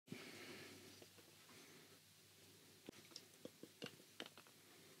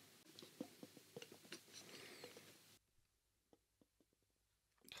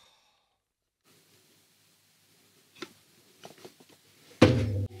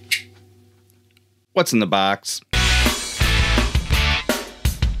What's in the box?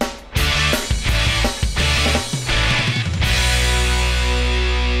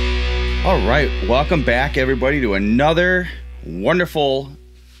 All right, welcome back everybody to another wonderful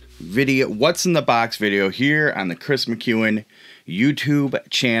video, What's in the Box video here on the Chris McEwen YouTube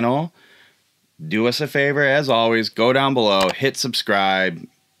channel. Do us a favor, as always, go down below, hit subscribe,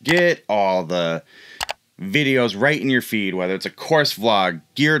 get all the videos right in your feed, whether it's a course vlog,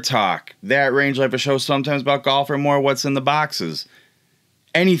 gear talk, that range life, a show sometimes about golf, or more what's in the boxes.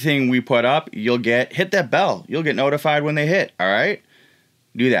 Anything we put up, you'll get, hit that bell, you'll get notified when they hit, all right?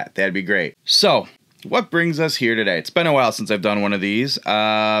 Do that, that'd be great. So, what brings us here today? It's been a while since I've done one of these.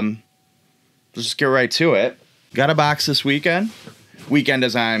 Let's just get right to it. Got a box this weekend. Weekend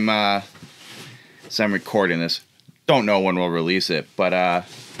as I'm recording this. Don't know when we'll release it, but I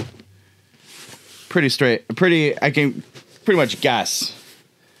can pretty much guess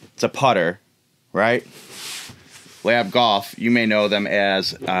it's a putter, right? L.A.B Golf, you may know them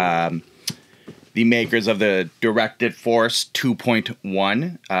as the makers of the Directed Force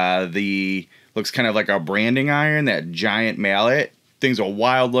 2.1. The looks kind of like a branding iron, that giant mallet. Thing's a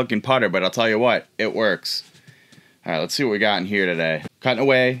wild looking putter, but I'll tell you what, it works. All right, let's see what we got in here today. Cutting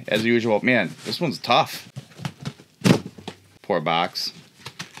away as usual. Man, this one's tough. Poor box.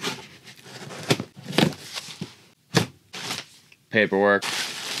 Paperwork.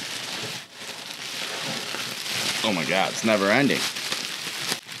 Oh my God, it's never ending.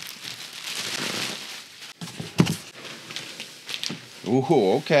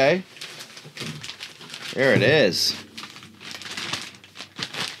 Ooh, okay. There it is.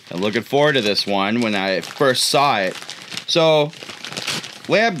 I'm looking forward to this one when I first saw it. So,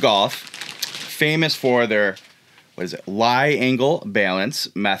 L.A.B Golf, famous for their, what is it, lie angle balance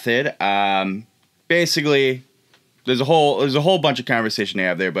method. Basically, there's a whole bunch of conversation to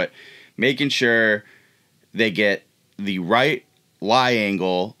have there, but making sure they get the right lie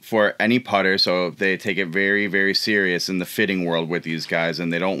angle for any putter, so they take it very, very serious in the fitting world with these guys,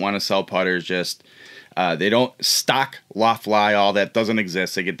 and they don't want to sell putters just they don't stock loft lie, all that doesn't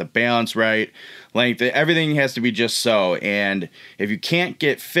exist. They get the balance right, length, everything has to be just so. And if you can't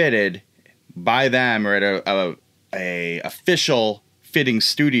get fitted by them or at a official fitting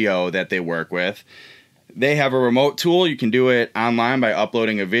studio that they work with, they have a remote tool. You can do it online by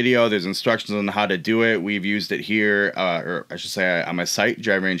uploading a video. There's instructions on how to do it. We've used it here, or I should say on my site,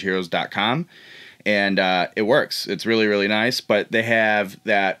 driverangeheroes.com. And it works. It's really, really nice. But they have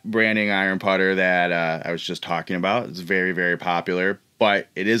that branding iron putter that I was just talking about. It's very, very popular. But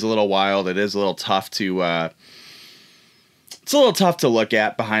it is a little wild. It is a little tough to look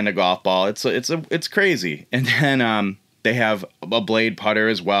at behind a golf ball. It's crazy. And then they have a blade putter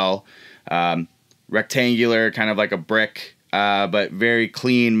as well. Rectangular, kind of like a brick, but very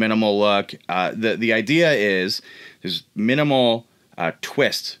clean, minimal look. The idea is there's minimal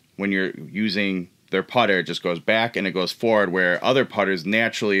twist when you're using their putter. It just goes back and it goes forward, where other putters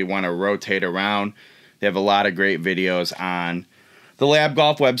naturally want to rotate around. They have a lot of great videos on the L.A.B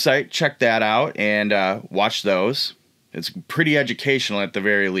Golf website. Check that out and watch those. It's pretty educational at the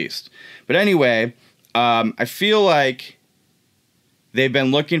very least. But anyway, I feel like they've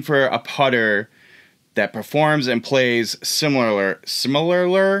been looking for a putter that performs and plays similar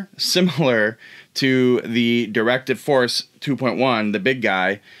to the Directed Force 2.1, the big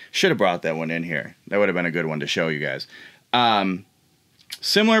guy. Should have brought that one in here. That would have been a good one to show you guys.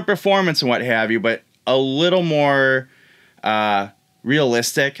 Similar performance and what have you, but a little more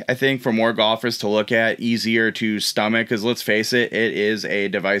realistic, I think, for more golfers to look at, easier to stomach, because let's face it, it is a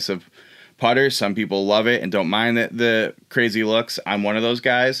divisive putter. Some people love it and don't mind the crazy looks. I'm one of those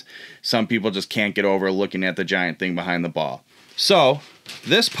guys. Some people just can't get over looking at the giant thing behind the ball. So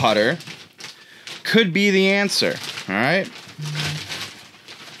this putter could be the answer. All right.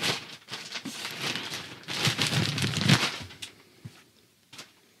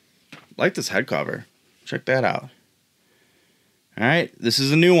 Like this head cover. Check that out. All right. This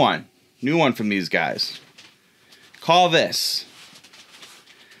is a new one. New one from these guys. Call this,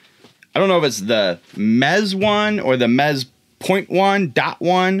 I don't know if it's the MEZZ.1 or the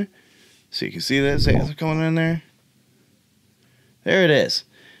MEZZ.1. So you can see this. Is it going in there? There it is.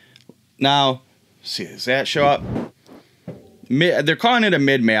 Now, see, does that show up? They're calling it a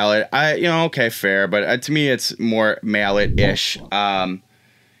mid mallet. Okay, fair, but to me, it's more mallet-ish.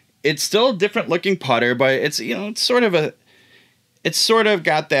 It's still a different looking putter, but it's sort of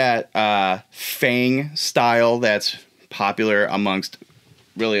got that fang style that's popular amongst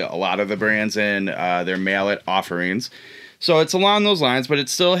really a lot of the brands in their mallet offerings. So it's along those lines, but it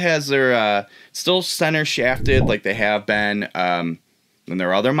still has their still center shafted like they have been in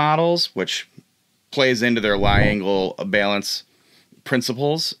their other models, which plays into their lie angle balance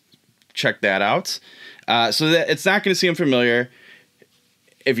principles. Check that out. So that it's not going to seem familiar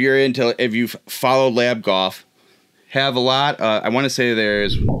if you've followed Lab Golf. Have a lot. I want to say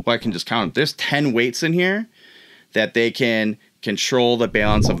I can just count. There's 10 weights in here that they can control the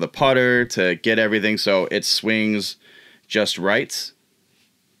balance of the putter to get everything so it swings just right,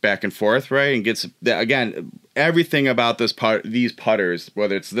 back and forth, right, and gets, again, everything about these putters,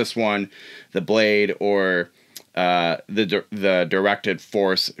 whether it's this one, the blade, or the directed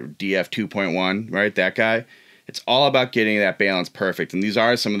force DF 2.1, right, that guy. It's all about getting that balance perfect, and these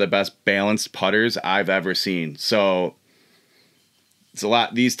are some of the best balanced putters I've ever seen. So it's a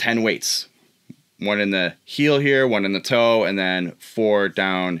lot. These 10 weights, one in the heel here, one in the toe, and then 4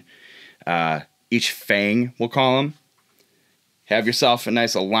 down each fang, we'll call them. Have yourself a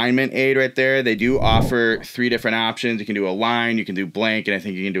nice alignment aid right there. They do offer 3 different options. You can do a line, you can do blank, and I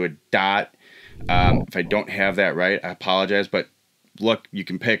think you can do a dot. If I don't have that right, I apologize, but look, you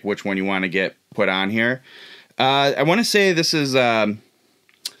can pick which one you want to get put on here. I want to say this is,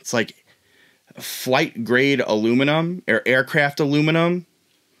 it's like flight grade aluminum or aircraft aluminum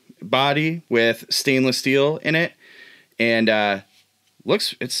body with stainless steel in it. And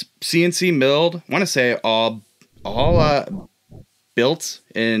it's CNC milled. I want to say all built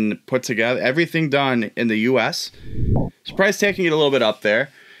and put together. Everything done in the U.S. Price taking it a little bit up there.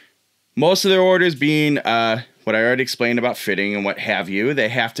 Most of their orders being what I already explained about fitting and what have you. They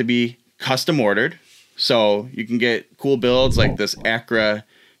have to be custom ordered. So you can get cool builds like this Acra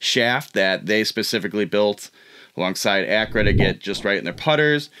shaft that they specifically built alongside Acra to get just right in their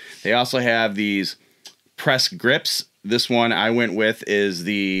putters. They also have these press grips. This one I went with is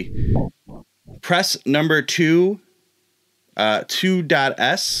the press number 2,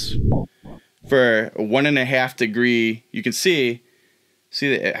 2.S for 1.5 degree. You can see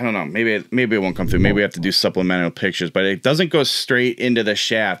that, I don't know, maybe it won't come through. Maybe we have to do supplemental pictures, but it doesn't go straight into the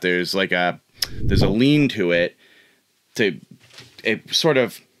shaft. There's a lean to it. It sort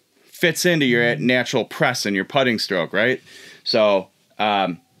of fits into your natural press and your putting stroke, right? So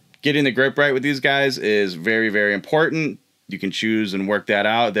getting the grip right with these guys is very, very important. You can choose and work that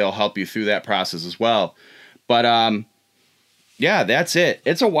out. They'll help you through that process as well. But yeah, that's it.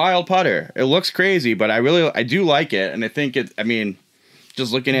 It's a wild putter. It looks crazy, but I do like it, and I think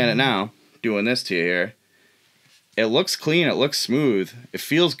just looking at it now, doing this to you here, it looks clean. It looks smooth. It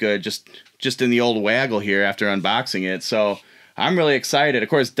feels good. Just in the old waggle here after unboxing it. So I'm really excited. Of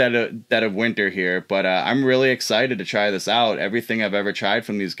course, dead of winter here, but I'm really excited to try this out. Everything I've ever tried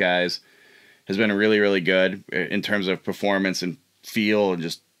from these guys has been really, really good in terms of performance and feel, and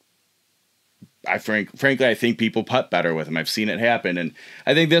just frankly, I think people putt better with them. I've seen it happen, and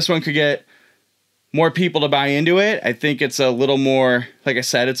I think this one could get more people to buy into it. I think it's a little more, like I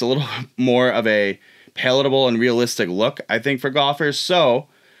said, it's a little more of a palatable and realistic look, I think, for golfers. So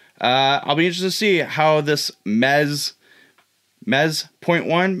I'll be interested to see how this MEZZ.1,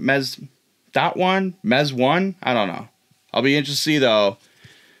 MEZZ.1, I don't know. I'll be interested to see, though,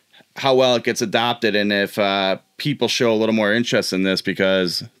 how well it gets adopted, and if people show a little more interest in this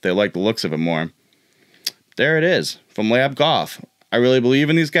because they like the looks of it more. There it is from L.A.B Golf. I really believe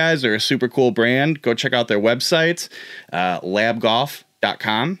in these guys. They're a super cool brand. Go check out their website,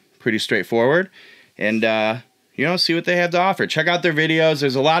 labgolf.com. Pretty straightforward. And see what they have to offer. Check out their videos.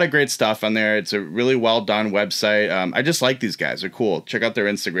 There's a lot of great stuff on there. It's a really well done website. I just like these guys. They're cool. Check out their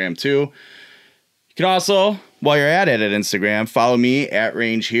Instagram too. You can also, while you're at Instagram, follow me at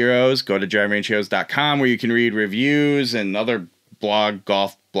Range Heroes. Go to driverangeheroes.com where you can read reviews and other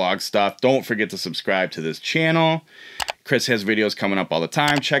golf blog stuff. Don't forget to subscribe to this channel. Chris has videos coming up all the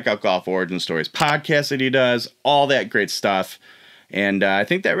time. Check out Golf Origin Stories podcast that he does. All that great stuff. And I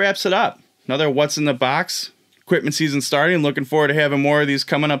think that wraps it up. Another What's in the Box. Equipment season starting. Looking forward to having more of these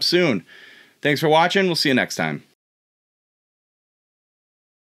coming up soon. Thanks for watching. We'll see you next time.